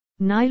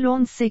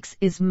Nylon 6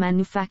 is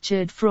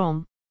manufactured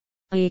from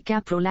A.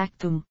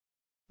 Caprolactam,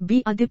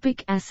 B.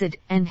 Adipic acid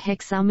and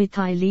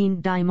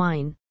hexamethylene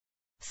diamine,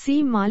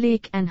 C.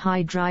 Maleic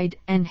anhydride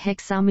and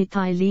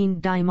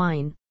hexamethylene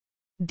diamine,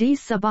 D.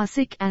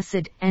 Subacic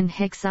acid and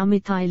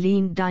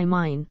hexamethylene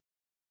diamine.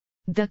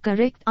 The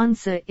correct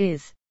answer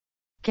is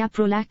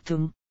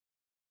caprolactam.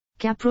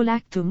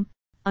 Caprolactam,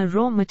 a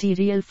raw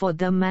material for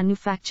the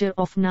manufacture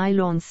of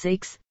nylon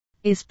 6,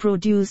 is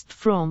produced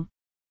from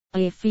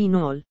A.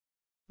 Phenol,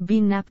 B.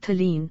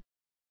 Naphthalene,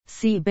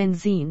 C.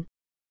 Benzene,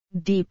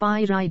 D.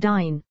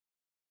 Pyridine.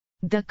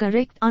 The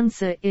correct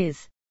answer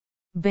is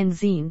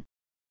benzene.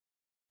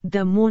 The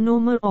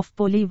monomer of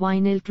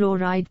polyvinyl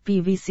chloride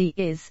PVC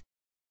is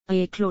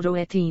A.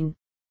 Chloroethene,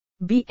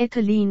 B.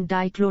 Ethylene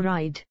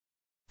dichloride,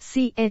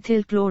 C.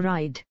 Ethyl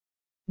chloride,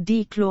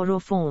 D.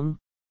 Chloroform.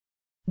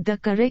 The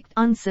correct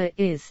answer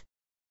is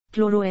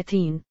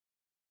chloroethene.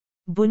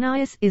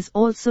 Bunaise is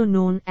also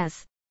known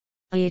as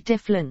A.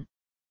 Teflon,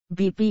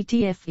 B.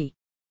 PTFE,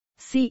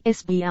 C.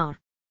 SBR,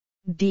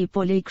 D.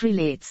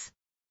 Polyacrylates.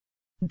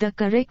 The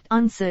correct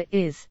answer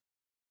is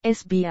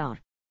SBR.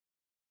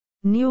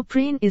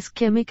 Neoprene is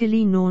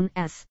chemically known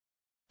as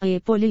A.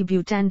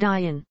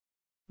 Polybutadiene,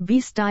 B.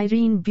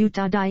 Styrene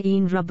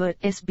butadiene rubber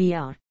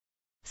SBR,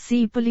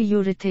 C.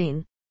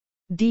 Polyurethane,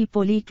 D.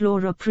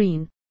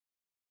 Polychloroprene.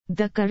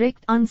 The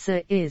correct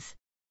answer is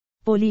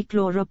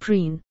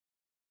polychloroprene.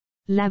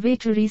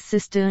 Lavatory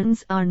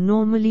cisterns are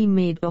normally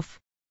made of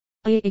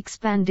A.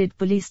 Expanded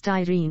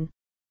polystyrene,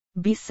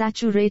 B.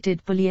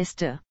 Saturated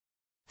polyester,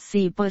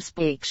 C.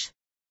 Perspex,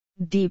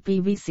 D.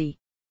 PVC.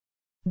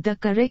 The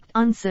correct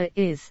answer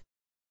is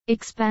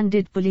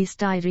expanded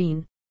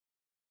polystyrene.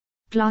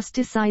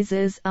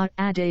 Plasticizers are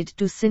added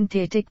to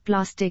synthetic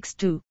plastics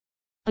to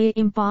A.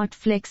 Impart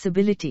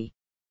flexibility,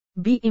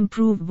 B.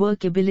 Improve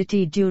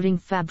workability during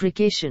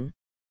fabrication,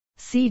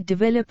 C.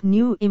 Develop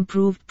new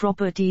improved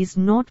properties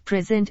not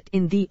present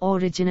in the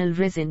original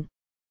resin,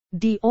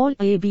 D. All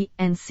A, B,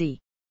 and C.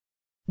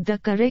 The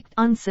correct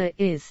answer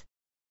is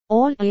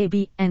all A,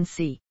 B, and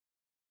C.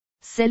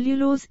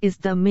 Cellulose is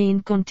the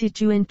main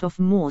constituent of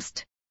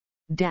most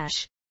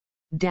dash,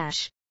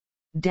 dash,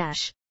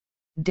 dash,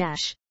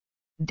 dash,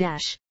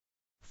 dash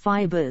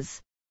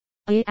fibers.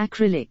 A.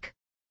 Acrylic,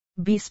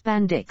 B.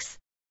 Spandex,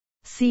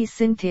 C.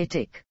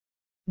 Synthetic,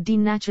 D.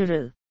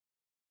 Natural.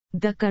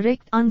 The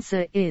correct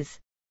answer is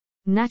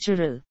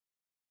natural.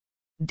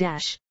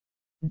 Dash,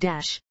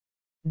 dash,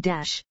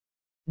 dash,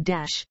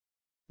 dash,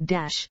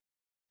 dash.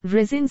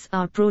 Resins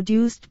are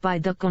produced by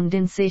the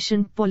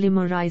condensation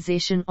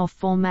polymerization of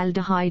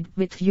formaldehyde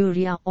with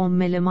urea or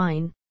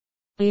melamine.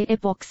 A.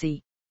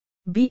 Epoxy,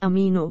 B.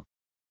 Amino,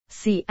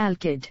 C.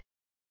 Alkyd,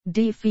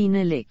 D.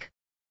 Phenolic.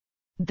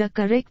 The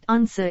correct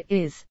answer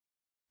is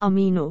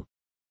amino.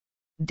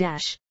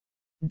 Dash,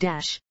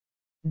 dash,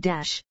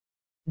 dash,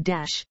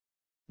 dash,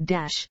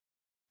 dash.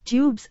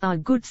 Tubes are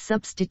good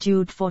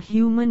substitute for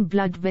human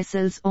blood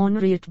vessels on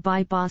root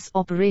bypass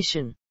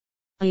operation.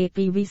 A.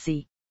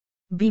 PVC,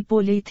 B.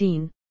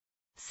 Polyethylene,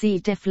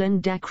 C.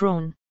 Teflon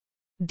Dacron,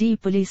 D.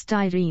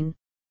 Polystyrene.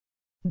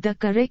 The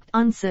correct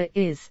answer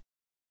is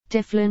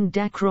Teflon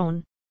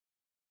Dacron.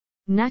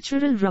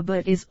 Natural rubber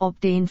is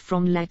obtained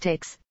from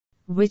latex,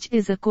 which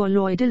is a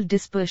colloidal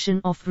dispersion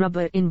of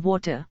rubber in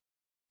water.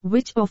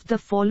 Which of the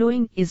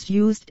following is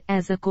used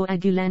as a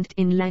coagulant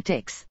in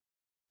latex?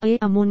 A.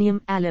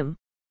 Ammonium alum,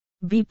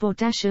 B.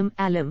 Potassium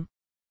alum,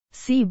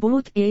 C.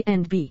 Both A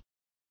and B,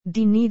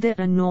 D. Neither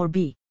A nor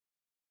B.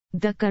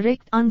 The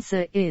correct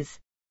answer is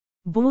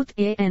both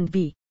A and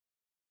B.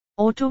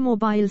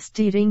 Automobile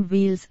steering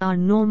wheels are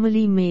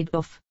normally made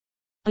of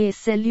A.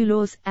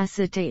 Cellulose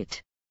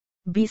acetate,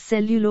 B.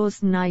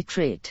 Cellulose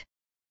nitrate,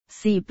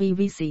 C.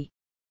 PVC,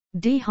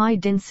 D.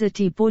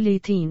 High-density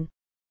polyethylene.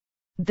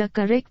 The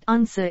correct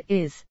answer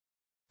is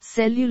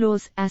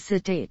cellulose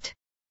acetate.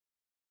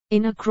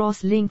 In a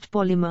cross-linked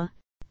polymer,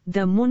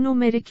 the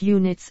monomeric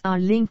units are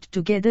linked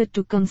together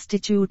to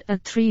constitute a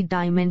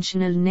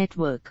three-dimensional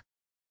network.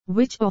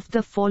 Which of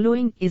the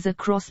following is a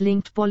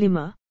cross-linked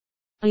polymer?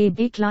 A.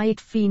 Bakelite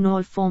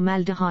phenol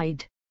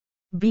formaldehyde,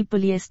 B.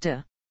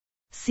 Polyester,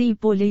 C.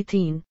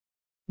 Polyethylene,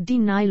 D.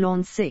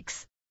 Nylon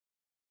 6.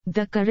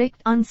 The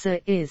correct answer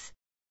is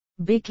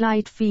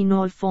bakelite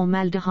phenol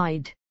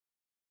formaldehyde.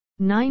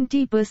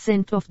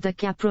 90% of the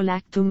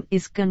caprolactam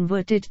is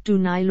converted to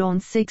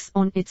nylon 6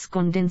 on its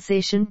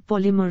condensation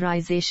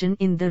polymerization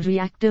in the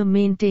reactor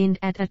maintained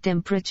at a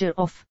temperature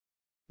of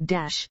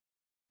dash,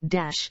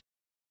 dash,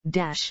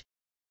 dash,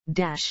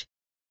 dash,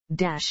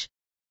 dash,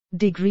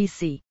 degree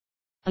C.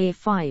 A.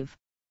 5,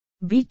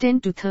 B.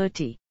 10 to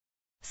 30,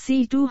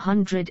 C.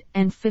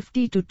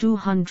 250 to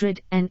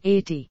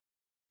 280,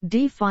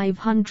 D.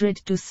 500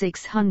 to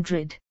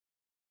 600.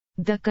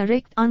 The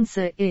correct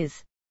answer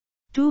is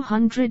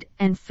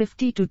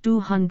 250 to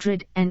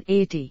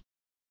 280.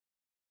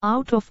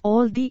 Out of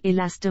all the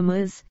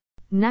elastomers,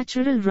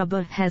 natural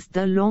rubber has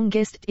the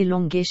longest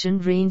elongation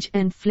range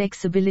and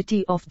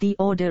flexibility of the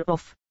order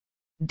of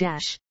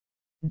dash,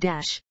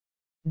 dash,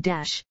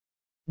 dash,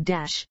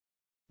 dash,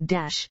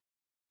 dash,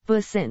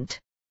 %.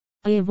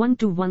 A 1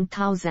 to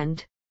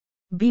 1000,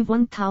 B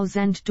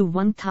 1000 to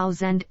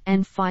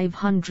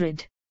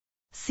 1500,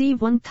 C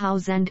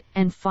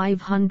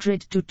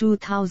 1500 to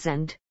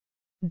 2000,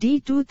 D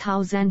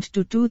 2000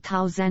 to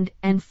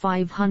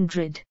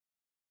 2500.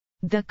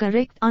 The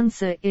correct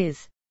answer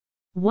is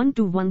 1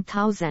 to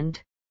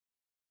 1000.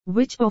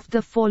 Which of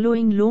the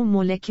following low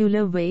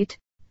molecular weight,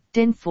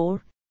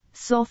 10-4,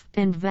 soft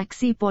and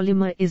waxy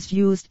polymer is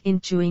used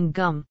in chewing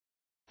gum?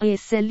 A.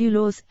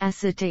 Cellulose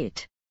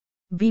acetate,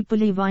 B.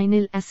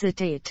 Polyvinyl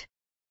acetate,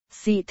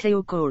 C.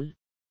 Thiocol,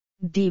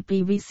 D.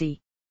 PVC.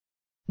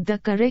 The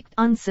correct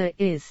answer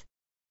is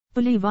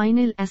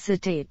polyvinyl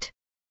acetate.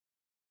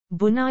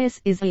 Bunaeus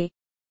is a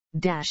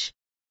dash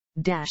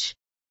dash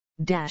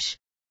dash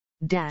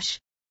dash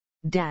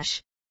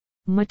dash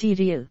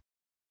material.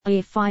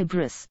 A.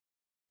 Fibrous,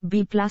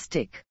 B.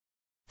 Plastic,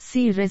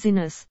 C.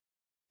 Resinous,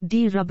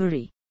 D.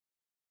 Rubbery.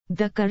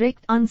 The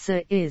correct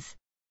answer is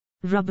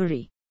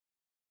rubbery.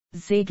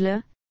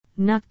 Ziegler,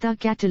 naphtha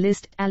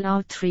catalyst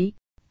LR3,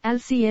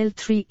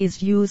 LCl3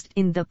 is used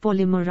in the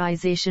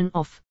polymerization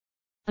of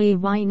A.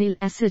 Vinyl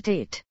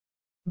acetate,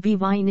 B.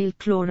 Vinyl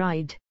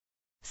chloride,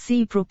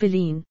 C.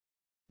 Propylene,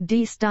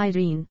 D.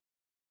 Styrene.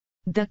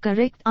 The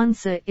correct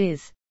answer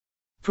is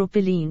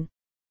propylene.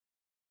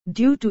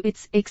 Due to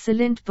its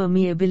excellent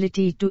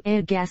permeability to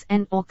air gas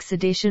and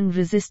oxidation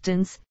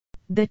resistance,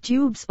 the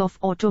tubes of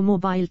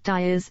automobile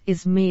tires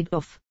is made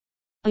of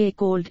A.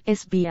 Cold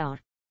SBR,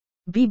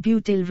 B.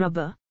 butyl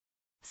rubber,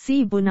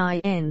 C.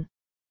 Bunaeus,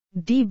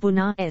 D.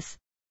 Bunaeus.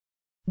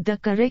 The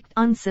correct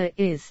answer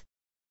is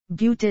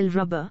butyl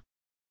rubber.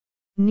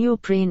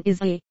 Neoprene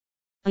is A.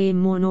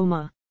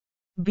 Monomer,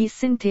 B.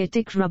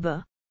 synthetic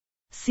rubber,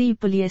 C.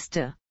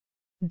 polyester,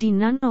 D.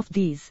 none of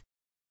these.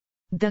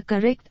 The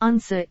correct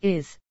answer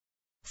is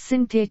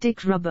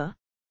synthetic rubber.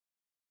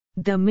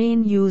 The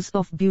main use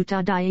of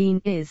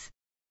butadiene is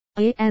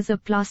A. as a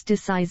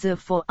plasticizer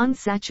for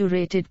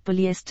unsaturated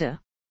polyester,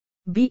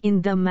 B.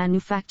 in the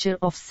manufacture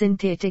of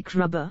synthetic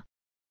rubber,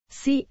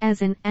 C.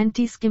 as an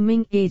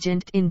anti-skimming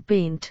agent in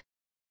paint,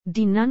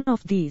 D. none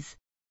of these.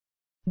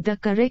 The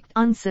correct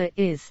answer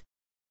is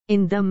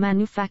in the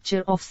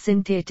manufacture of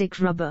synthetic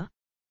rubber.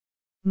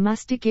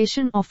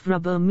 Mastication of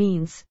rubber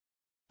means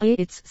A.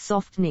 its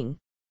softening,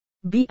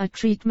 B. a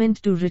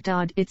treatment to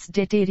retard its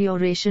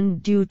deterioration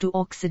due to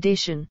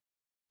oxidation,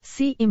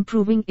 C.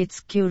 improving its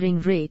curing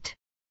rate,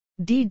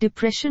 D.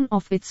 depression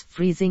of its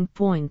freezing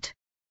point.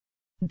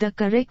 The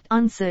correct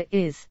answer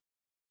is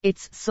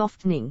its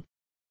softening.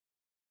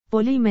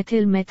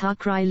 Polymethyl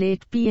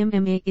methacrylate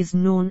PMMA is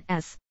known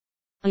as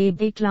A.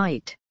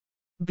 bakelite,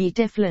 B.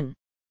 Teflon,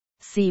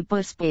 C.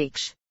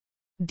 perspex,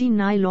 D.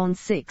 nylon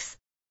 6.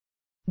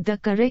 The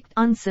correct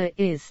answer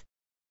is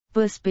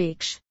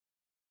perspex.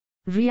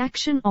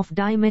 Reaction of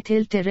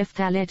dimethyl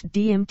terephthalate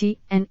DMT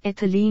and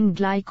ethylene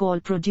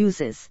glycol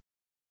produces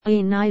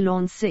A.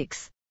 nylon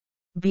 6,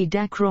 B.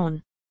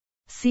 dacron,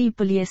 C.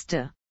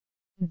 polyester,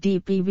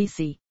 D.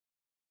 PVC.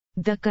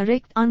 The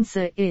correct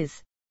answer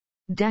is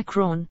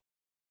dacron.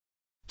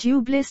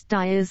 Tubeless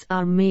tires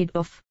are made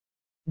of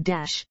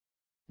dash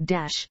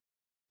dash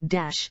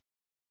dash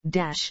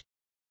dash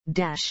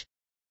dash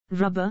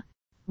rubber,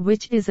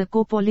 which is a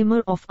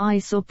copolymer of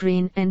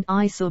isoprene and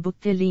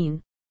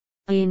isobutylene.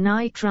 A.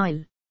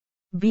 nitrile,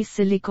 B.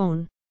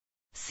 silicone,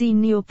 C.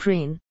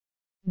 neoprene,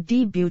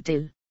 D.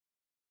 butyl.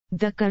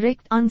 The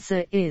correct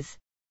answer is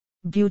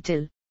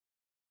butyl.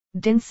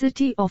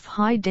 Density of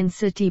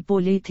high-density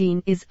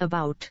polyethylene is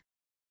about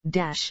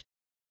dash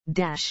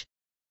dash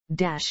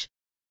dash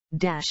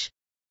dash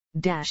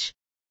dash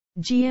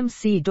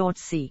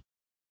gmc.c.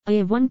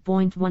 A.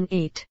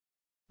 1.18,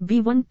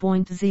 B.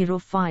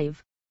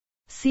 1.05,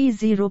 C.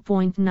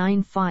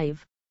 0.95,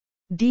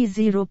 D.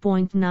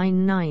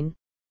 0.99.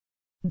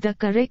 The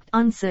correct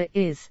answer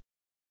is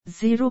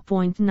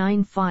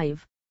 0.95.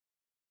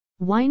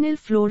 Vinyl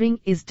flooring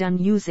is done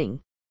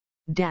using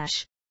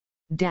dash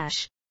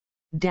dash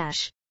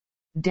dash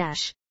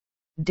dash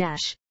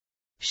dash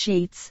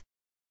sheets.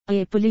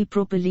 A.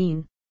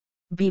 polypropylene,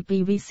 B.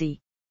 PVC,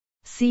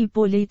 C.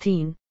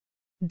 polyethylene,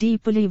 D.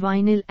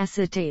 polyvinyl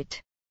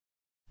acetate.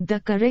 The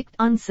correct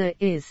answer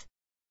is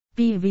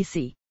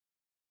PVC.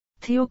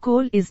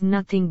 Thiocol is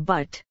nothing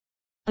but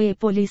A.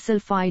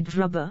 polysulfide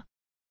rubber,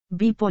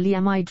 B.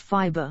 polyamide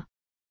fiber,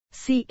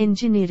 C.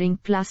 engineering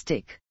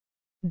plastic,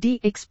 D.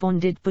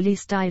 expanded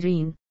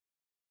polystyrene.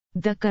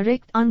 The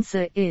correct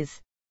answer is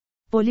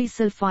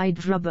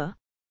polysulfide rubber.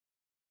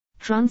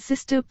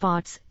 Transistor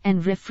parts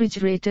and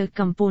refrigerator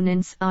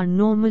components are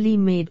normally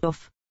made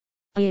of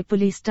A.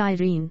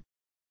 polystyrene,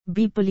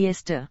 B.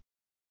 polyester,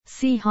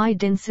 C.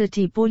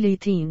 high-density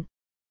polyethylene,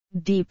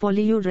 D.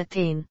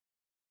 polyurethane.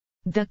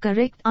 The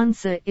correct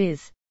answer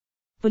is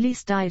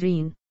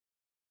polystyrene.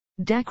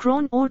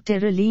 Dacron or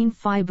terylene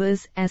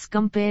fibers as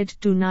compared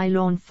to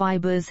nylon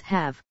fibers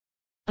have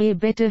A.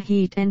 better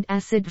heat and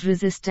acid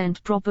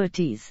resistant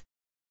properties,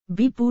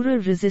 B. poorer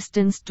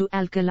resistance to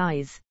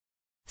alkalis,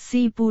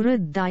 C. poorer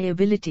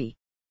dyeability,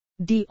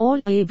 D.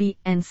 all A, B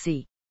and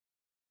C.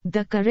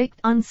 The correct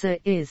answer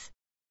is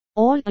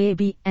all A,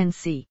 B and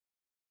C.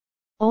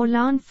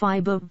 Orlan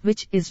fiber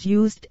which is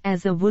used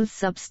as a wool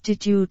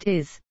substitute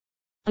is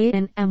A.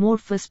 An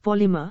amorphous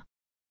polymer,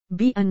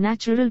 B. A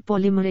natural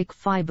polymeric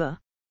fiber,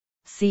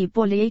 C.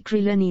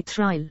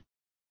 Polyacrylonitrile,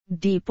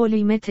 D.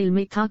 Polymethyl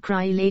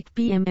methacrylate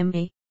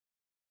PMMA.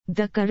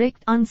 The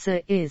correct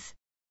answer is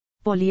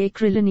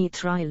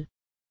polyacrylonitrile.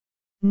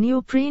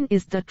 Neoprene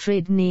is the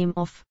trade name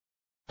of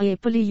A.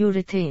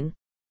 Polyurethane,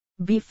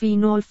 B.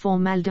 Phenol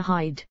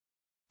formaldehyde,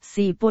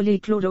 C.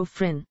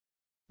 Polychlorophene,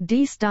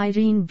 D.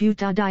 Styrene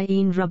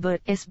butadiene rubber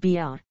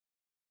SBR.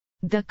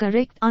 The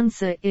correct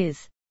answer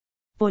is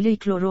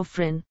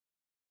polychlorophene.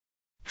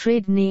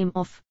 Trade name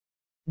of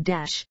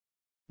dash,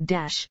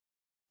 dash,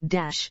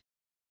 dash,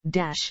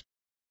 dash,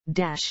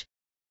 dash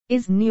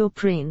is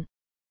neoprene.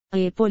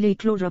 A.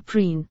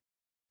 Polychloroprene,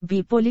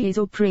 B.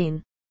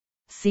 polyisoprene,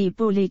 C.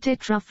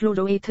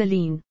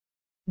 polytetrafluoroethylene,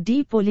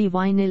 D.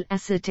 polyvinyl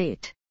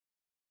acetate.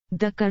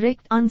 The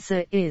correct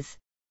answer is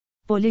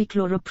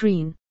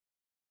polychloroprene.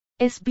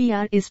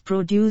 SBR is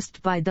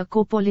produced by the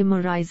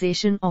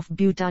copolymerization of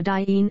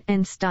butadiene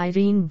and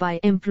styrene by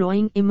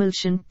employing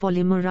emulsion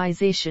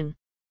polymerization.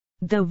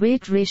 The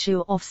weight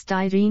ratio of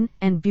styrene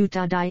and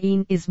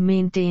butadiene is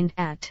maintained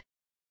at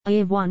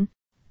A1,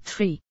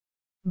 3,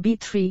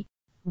 B3,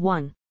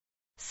 1,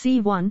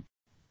 C1,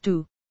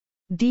 2,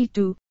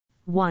 D2,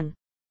 1.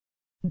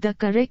 The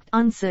correct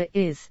answer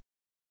is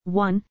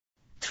 1,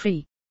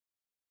 3.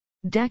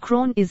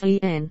 Dacron is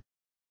AN.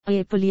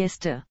 A.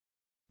 Polyester,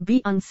 B.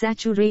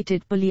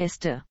 Unsaturated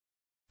polyester,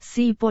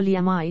 C.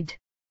 Polyamide,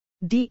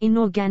 D.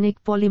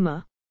 Inorganic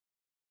polymer.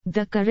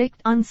 The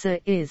correct answer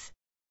is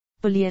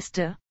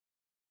polyester.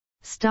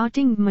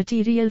 Starting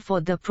material for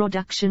the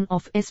production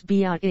of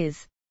SBR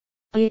is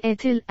A.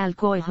 Ethyl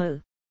alcohol,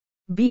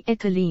 B.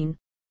 Ethylene,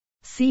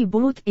 C.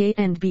 Both A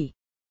and B,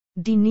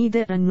 D.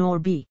 Neither A nor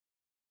B.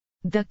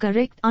 The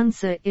correct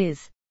answer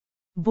is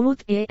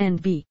both A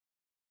and B.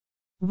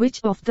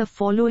 Which of the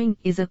following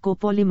is a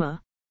copolymer?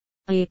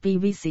 A.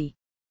 PVC,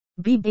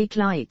 B.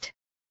 Bakelite,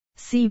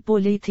 C.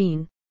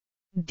 Polyethylene,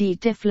 D.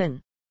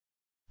 Teflon.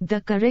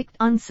 The correct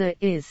answer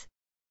is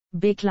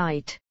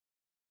bakelite.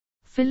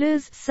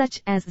 Fillers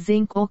such as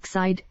zinc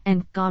oxide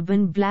and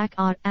carbon black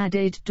are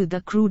added to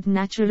the crude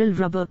natural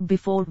rubber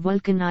before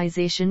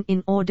vulcanization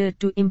in order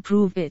to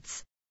improve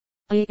its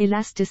A.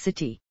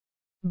 Elasticity,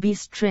 B.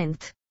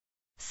 Strength,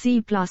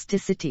 C.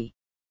 Plasticity,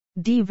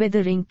 D.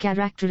 Weathering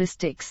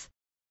characteristics.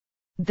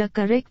 The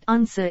correct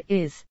answer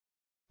is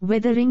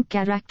weathering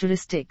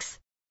characteristics.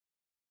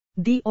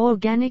 The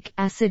organic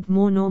acid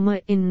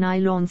monomer in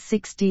nylon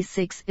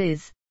 66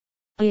 is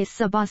A.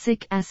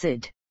 Subacic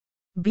acid,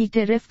 B.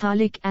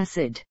 terephthalic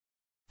acid,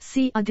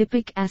 C.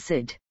 Adipic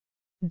acid,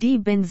 D.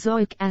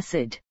 benzoic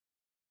acid.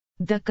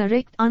 The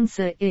correct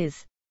answer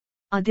is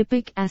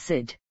adipic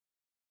acid.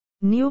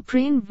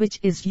 Neoprene which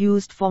is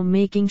used for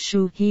making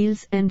shoe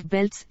heels and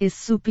belts is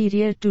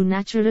superior to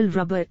natural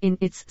rubber in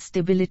its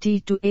stability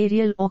to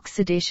aerial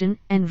oxidation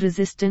and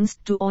resistance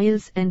to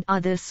oils and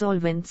other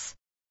solvents.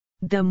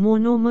 The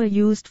monomer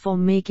used for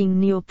making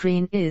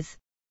neoprene is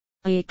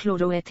A.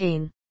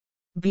 chloroethane,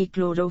 B.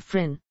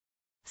 chlorophene,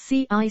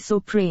 C.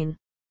 isoprene,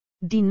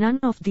 D. none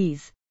of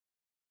these.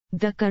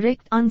 The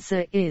correct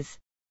answer is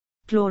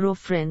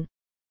chlorophene.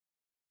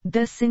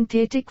 The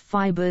synthetic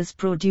fibers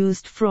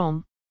produced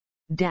from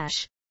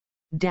dash,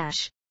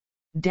 dash,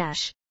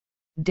 dash,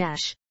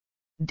 dash,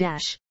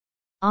 dash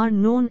are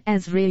known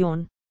as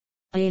rayon.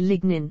 A.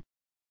 lignin,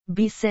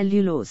 B.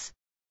 cellulose,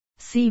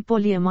 C.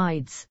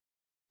 polyamides,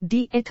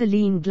 D.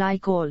 ethylene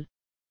glycol.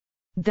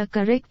 The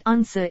correct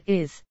answer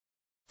is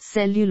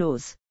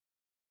cellulose.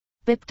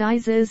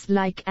 Peptizers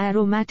like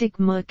aromatic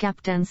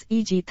mercaptans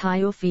e.g.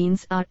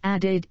 thiophenes are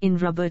added in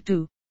rubber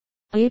to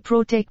A.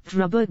 protect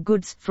rubber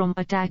goods from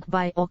attack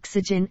by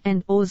oxygen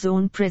and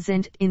ozone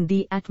present in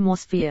the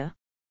atmosphere,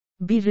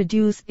 B.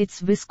 reduce its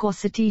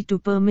viscosity to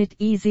permit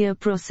easier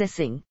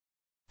processing,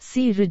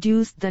 C.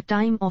 reduce the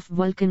time of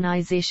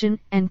vulcanization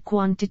and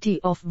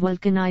quantity of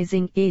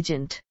vulcanizing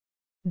agent,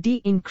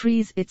 D.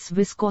 increase its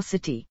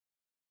viscosity.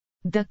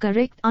 The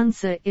correct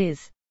answer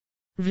is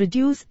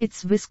reduce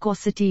its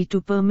viscosity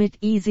to permit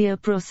easier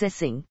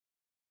processing.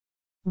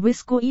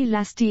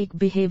 Viscoelastic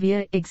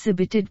behavior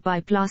exhibited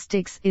by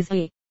plastics is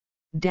A.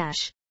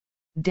 dash,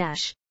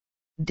 dash,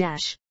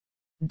 dash,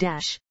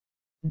 dash,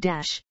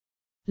 dash.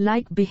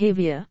 Like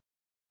behavior.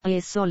 A.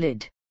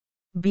 solid,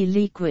 B.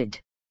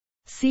 liquid,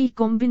 C.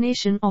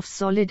 combination of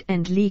solid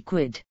and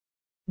liquid,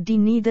 D.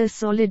 neither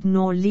solid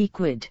nor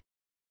liquid.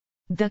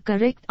 The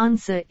correct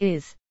answer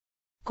is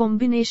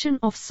combination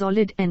of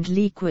solid and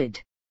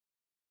liquid.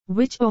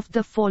 Which of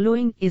the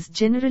following is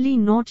generally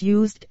not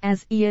used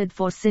as eared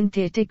for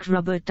synthetic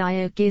rubber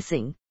tire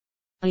casing?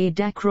 A.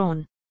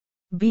 dacron,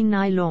 B.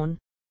 nylon,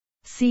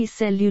 C.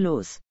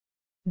 cellulose,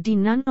 D.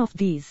 none of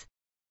these.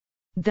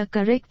 The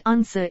correct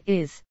answer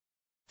is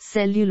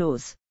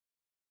cellulose.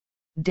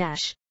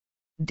 Dash,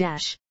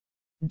 dash,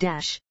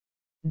 dash,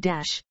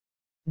 dash,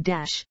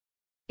 dash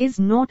is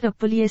not a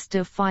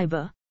polyester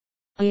fiber.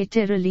 A.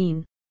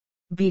 terylene,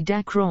 B.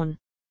 dacron,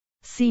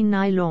 C.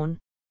 nylon,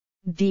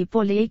 D.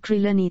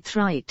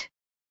 polyacrylonitrile.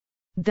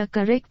 The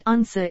correct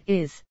answer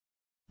is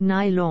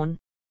nylon.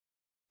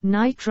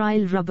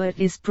 Nitrile rubber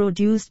is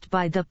produced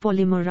by the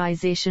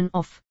polymerization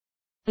of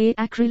A.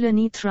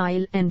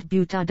 acrylonitrile and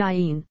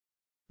butadiene,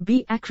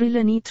 B.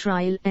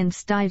 acrylonitrile and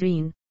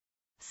styrene,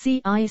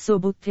 C.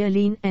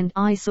 isobutylene and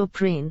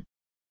isoprene,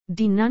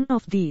 D. none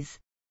of these.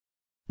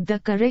 The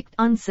correct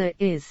answer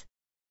is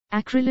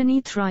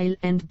acrylonitrile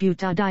and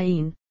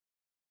butadiene.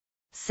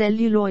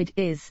 Celluloid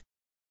is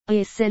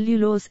A.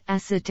 cellulose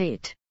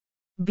acetate,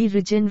 B.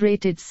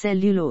 regenerated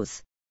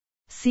cellulose,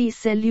 C.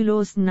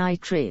 cellulose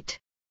nitrate,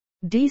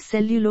 D.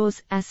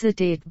 cellulose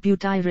acetate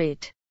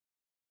butyrate.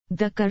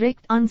 The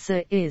correct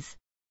answer is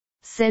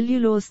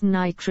cellulose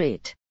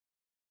nitrate.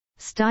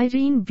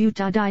 Styrene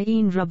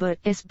butadiene rubber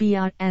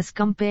SBR as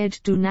compared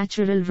to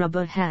natural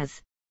rubber has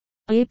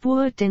A.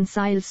 poor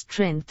tensile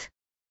strength,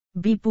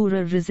 B.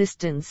 poorer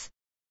resistance,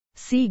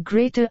 C.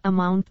 greater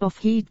amount of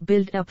heat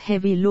build-up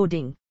heavy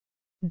loading,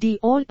 D.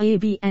 all A,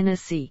 B and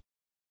C.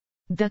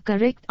 The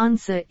correct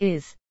answer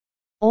is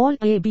all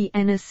A, B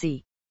and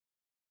C.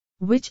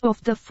 Which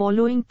of the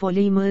following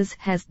polymers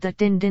has the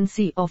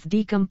tendency of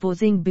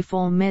decomposing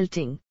before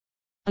melting?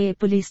 A.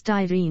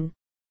 polystyrene,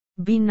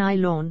 B.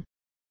 nylon,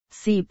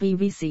 C.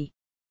 PVC,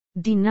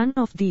 D. none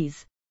of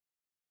these.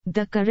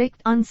 The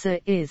correct answer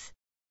is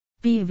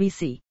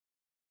PVC.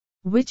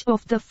 Which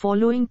of the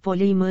following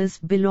polymers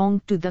belong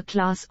to the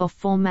class of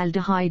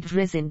formaldehyde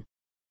resin?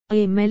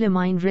 A.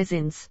 melamine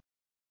resins,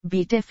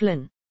 B.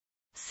 Teflon,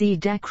 C.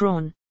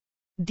 Dacron,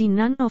 D.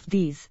 none of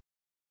these.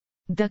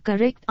 The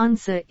correct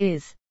answer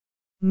is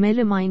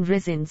melamine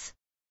resins.